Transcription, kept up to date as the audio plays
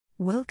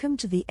Welcome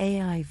to the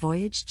AI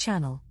Voyage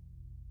channel.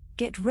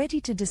 Get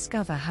ready to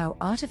discover how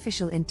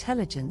artificial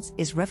intelligence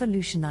is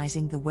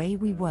revolutionizing the way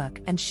we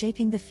work and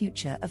shaping the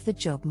future of the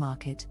job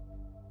market.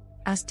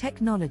 As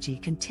technology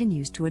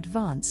continues to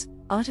advance,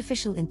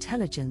 artificial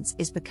intelligence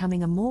is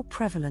becoming a more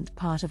prevalent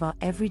part of our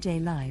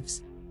everyday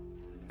lives.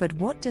 But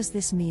what does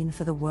this mean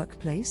for the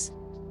workplace?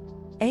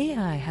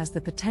 AI has the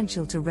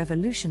potential to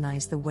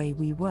revolutionize the way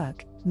we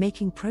work,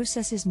 making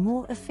processes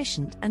more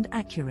efficient and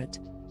accurate.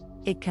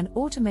 It can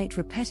automate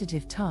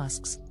repetitive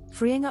tasks,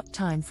 freeing up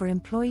time for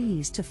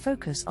employees to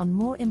focus on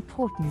more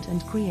important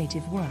and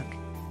creative work.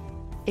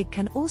 It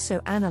can also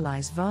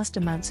analyze vast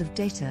amounts of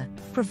data,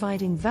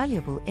 providing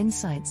valuable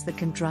insights that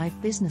can drive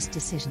business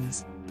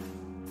decisions.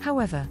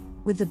 However,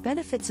 with the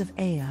benefits of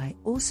AI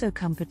also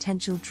come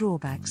potential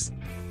drawbacks.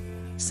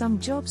 Some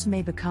jobs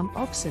may become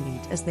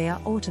obsolete as they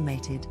are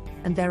automated,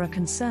 and there are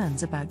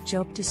concerns about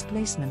job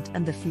displacement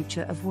and the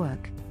future of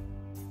work.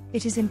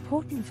 It is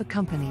important for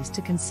companies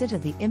to consider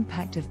the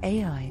impact of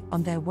AI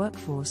on their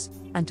workforce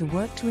and to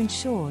work to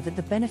ensure that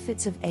the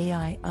benefits of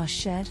AI are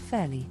shared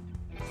fairly.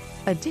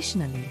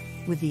 Additionally,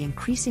 with the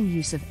increasing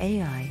use of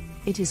AI,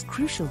 it is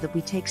crucial that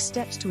we take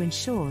steps to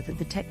ensure that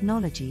the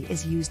technology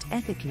is used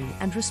ethically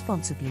and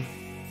responsibly.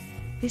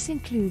 This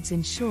includes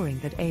ensuring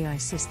that AI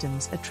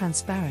systems are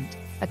transparent,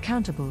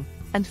 accountable,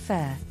 and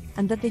fair,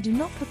 and that they do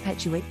not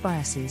perpetuate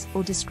biases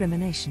or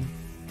discrimination.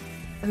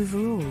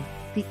 Overall,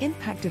 the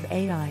impact of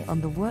AI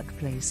on the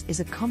workplace is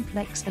a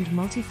complex and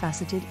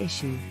multifaceted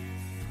issue.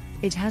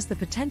 It has the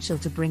potential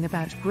to bring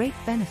about great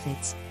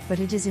benefits, but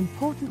it is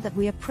important that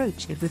we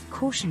approach it with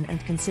caution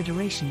and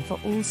consideration for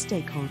all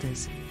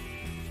stakeholders.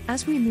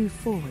 As we move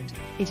forward,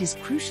 it is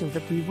crucial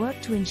that we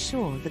work to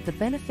ensure that the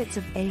benefits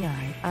of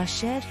AI are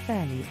shared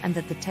fairly and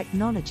that the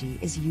technology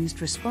is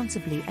used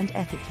responsibly and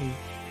ethically.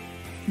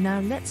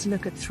 Now let's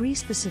look at 3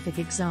 specific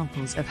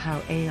examples of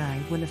how AI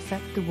will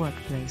affect the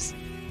workplace.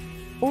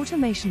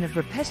 Automation of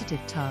repetitive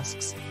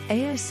tasks.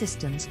 AI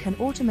systems can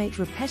automate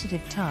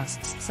repetitive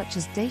tasks such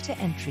as data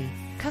entry,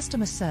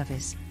 customer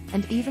service,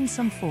 and even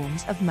some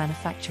forms of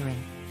manufacturing.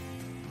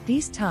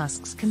 These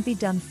tasks can be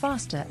done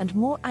faster and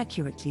more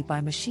accurately by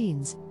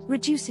machines,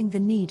 reducing the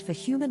need for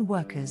human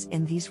workers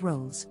in these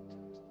roles.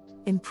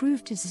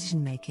 Improved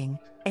decision-making.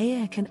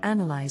 AI can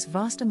analyze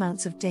vast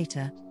amounts of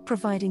data,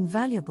 providing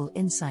valuable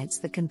insights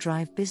that can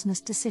drive business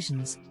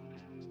decisions.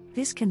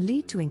 This can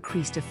lead to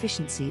increased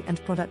efficiency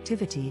and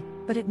productivity,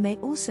 but it may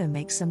also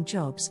make some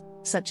jobs,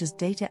 such as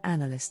data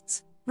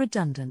analysts,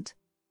 redundant.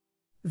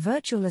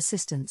 Virtual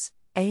assistants.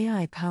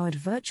 AI-powered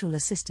virtual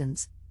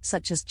assistants,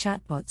 such as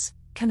chatbots,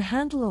 can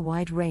handle a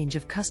wide range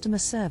of customer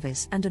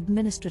service and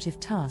administrative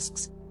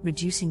tasks,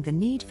 reducing the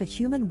need for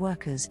human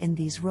workers in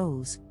these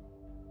roles.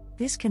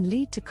 This can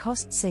lead to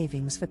cost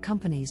savings for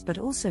companies but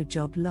also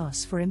job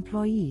loss for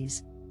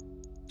employees.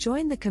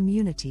 Join the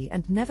community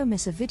and never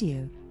miss a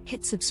video.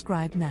 Hit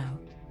subscribe now.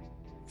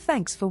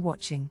 Thanks for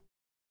watching.